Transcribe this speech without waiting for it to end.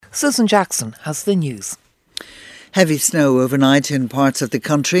Susan Jackson has the news. Heavy snow overnight in parts of the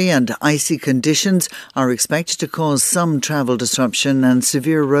country and icy conditions are expected to cause some travel disruption and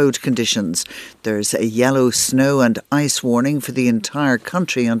severe road conditions. There's a yellow snow and ice warning for the entire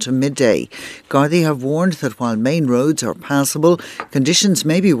country until midday. Gardaí have warned that while main roads are passable, conditions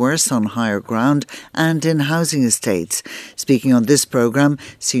may be worse on higher ground and in housing estates. Speaking on this programme,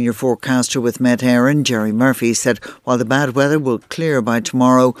 senior forecaster with Met Éireann, Jerry Murphy, said while the bad weather will clear by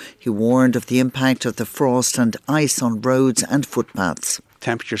tomorrow, he warned of the impact of the frost and ice on roads and footpaths.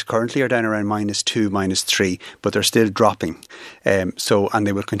 Temperatures currently are down around -2, -3, but they're still dropping. And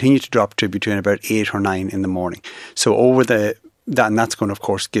they will continue to drop to between about 8 or 9 in the morning. So and that's going to, of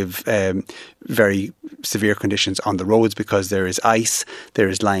course, give very severe conditions on the roads because there is ice, there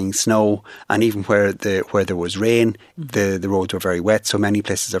is lying snow, and even where there was rain, the roads were very wet. So many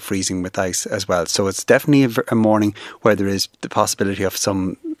places are freezing with ice as well. So it's definitely a morning where there is the possibility of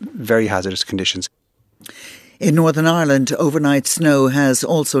some very hazardous conditions. In Northern Ireland, overnight snow has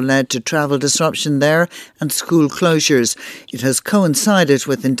also led to travel disruption there and school closures. It has coincided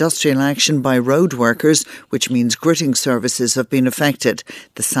with industrial action by road workers, which means gritting services have been affected.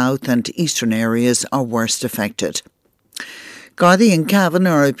 The south and eastern areas are worst affected. Gardaí in Cavan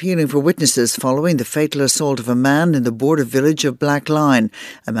are appealing for witnesses following the fatal assault of a man in the border village of Blackline.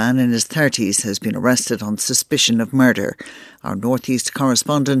 A man in his 30s has been arrested on suspicion of murder. Our northeast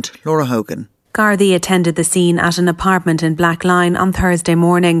correspondent, Laura Hogan. Gardaí attended the scene at an apartment in Blackline on Thursday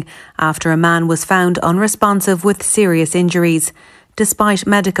morning after a man was found unresponsive with serious injuries. Despite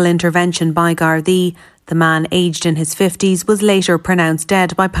medical intervention by Gardaí, the man, aged in his 50s, was later pronounced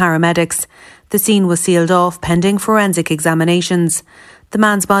dead by paramedics. The scene was sealed off pending forensic examinations. The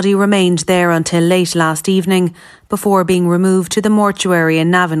man's body remained there until late last evening before being removed to the mortuary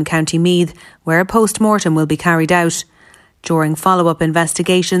in Navan, County Meath, where a post-mortem will be carried out. During follow-up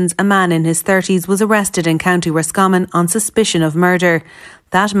investigations, a man in his 30s was arrested in County Roscommon on suspicion of murder.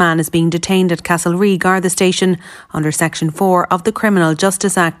 That man is being detained at Castlereagh Garda Station under Section 4 of the Criminal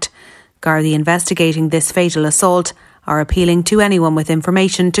Justice Act. Gardaí investigating this fatal assault are appealing to anyone with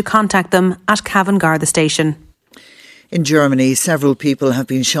information to contact them at Cavan Garda Station. In Germany, several people have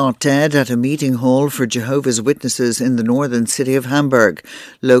been shot dead at a meeting hall for Jehovah's Witnesses in the northern city of Hamburg.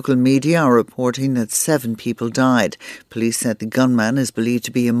 Local media are reporting that 7 people died. Police said the gunman is believed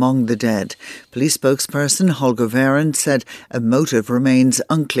to be among the dead. Police spokesperson Holger Wehrend said a motive remains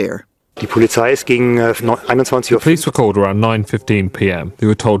unclear. The police were called around 9:15 p.m. They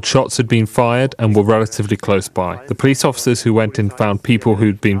were told shots had been fired and were relatively close by. The police officers who went in found people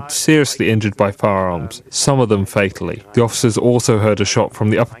who'd been seriously injured by firearms, some of them fatally. The officers also heard a shot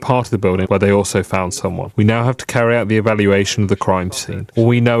from the upper part of the building where they also found someone. We now have to carry out the evaluation of the crime scene. All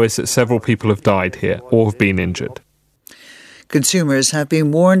we know is that several people have died here or have been injured. Consumers have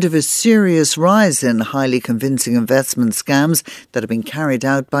been warned of a serious rise in highly convincing investment scams that have been carried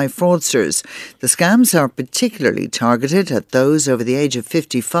out by fraudsters. The scams are particularly targeted at those over the age of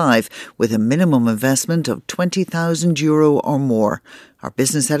 55 with a minimum investment of €20,000 or more. Our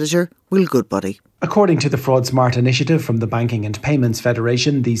business editor, Will Goodbody. According to the Fraud Smart initiative from the Banking and Payments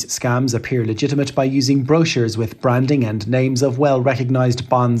Federation, these scams appear legitimate by using brochures with branding and names of well-recognised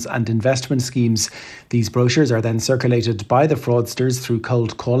bonds and investment schemes. These brochures are then circulated by the fraudsters through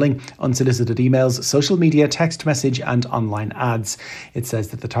cold calling, unsolicited emails, social media, text message and online ads. It says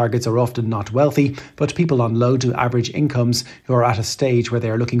that the targets are often not wealthy, but people on low to average incomes who are at a stage where they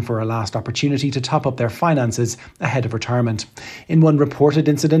are looking for a last opportunity to top up their finances ahead of retirement. In one reported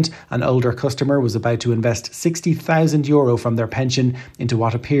incident, an older customer was about to invest €60,000 from their pension into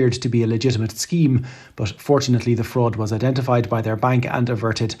what appeared to be a legitimate scheme, but fortunately the fraud was identified by their bank and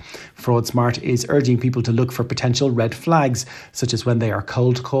averted. Fraud Smart is urging people to look for potential red flags, such as when they are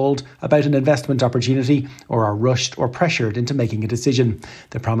cold called about an investment opportunity or are rushed or pressured into making a decision.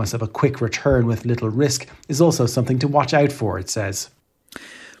 The promise of a quick return with little risk is also something to watch out for, it says.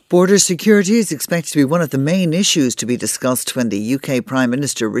 Border security is expected to be one of the main issues to be discussed when the UK Prime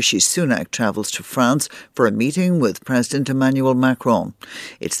Minister Rishi Sunak travels to France for a meeting with President Emmanuel Macron.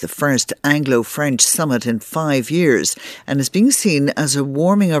 It's the first Anglo-French summit in 5 years and is being seen as a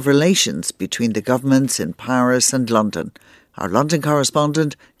warming of relations between the governments in Paris and London. Our London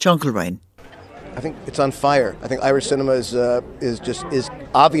correspondent, John Kilrain. I think it's on fire. I think Irish cinema is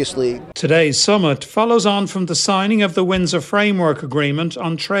obviously... Today's summit follows on from the signing of the Windsor Framework Agreement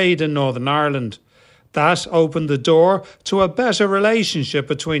on trade in Northern Ireland. That opened the door to a better relationship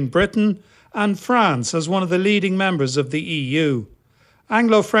between Britain and France as one of the leading members of the EU.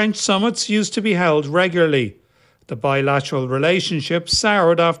 Anglo-French summits used to be held regularly. The bilateral relationship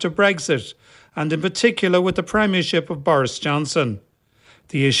soured after Brexit, and in particular with the premiership of Boris Johnson.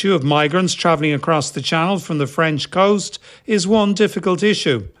 The issue of migrants travelling across the Channel from the French coast is one difficult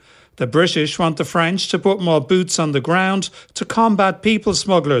issue. The British want the French to put more boots on the ground to combat people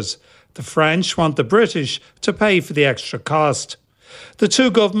smugglers. The French want the British to pay for the extra cost. The two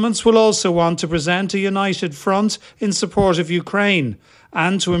governments will also want to present a united front in support of Ukraine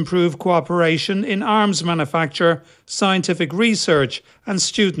and to improve cooperation in arms manufacture, scientific research and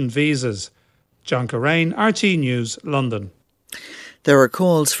student visas. John Carrain, RT News, London. There are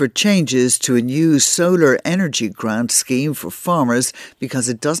calls for changes to a new solar energy grant scheme for farmers because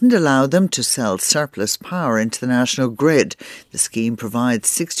it doesn't allow them to sell surplus power into the national grid. The scheme provides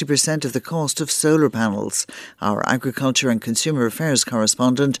 60% of the cost of solar panels. Our Agriculture and Consumer Affairs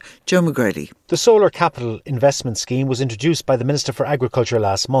correspondent, Joe McGrady. The Solar Capital Investment Scheme was introduced by the Minister for Agriculture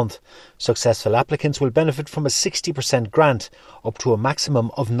last month. Successful applicants will benefit from a 60% grant, up to a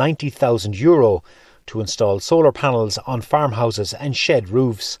maximum of €90,000. To install solar panels on farmhouses and shed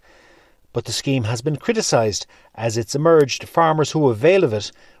roofs. But the scheme has been criticised as it's emerged farmers who avail of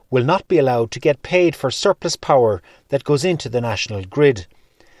it will not be allowed to get paid for surplus power that goes into the national grid.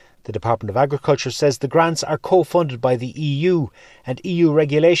 The Department of Agriculture says the grants are co-funded by the EU and EU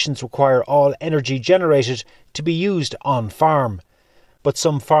regulations require all energy generated to be used on farm. But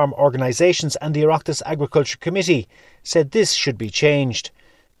some farm organisations and the Oireachtas Agriculture Committee said this should be changed.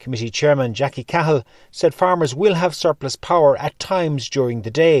 Committee Chairman Jackie Cahill said farmers will have surplus power at times during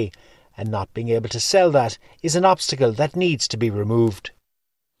the day, and not being able to sell that is an obstacle that needs to be removed.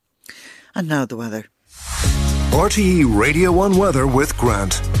 And now the weather. RTE Radio 1 weather with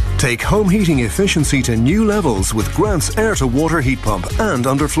Grant. Take home heating efficiency to new levels with Grant's air-to-water heat pump and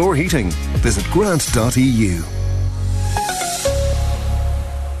underfloor heating. Visit grant.eu.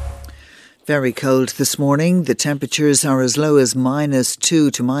 Very cold this morning. The temperatures are as low as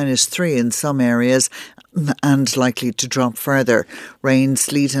 -2 to -3 in some areas and likely to drop further. Rain,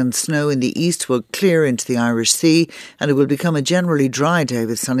 sleet and snow in the east will clear into the Irish Sea and it will become a generally dry day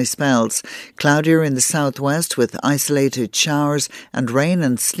with sunny spells. Cloudier in the southwest with isolated showers, and rain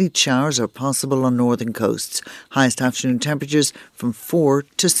and sleet showers are possible on northern coasts. Highest afternoon temperatures from 4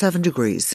 to 7 degrees.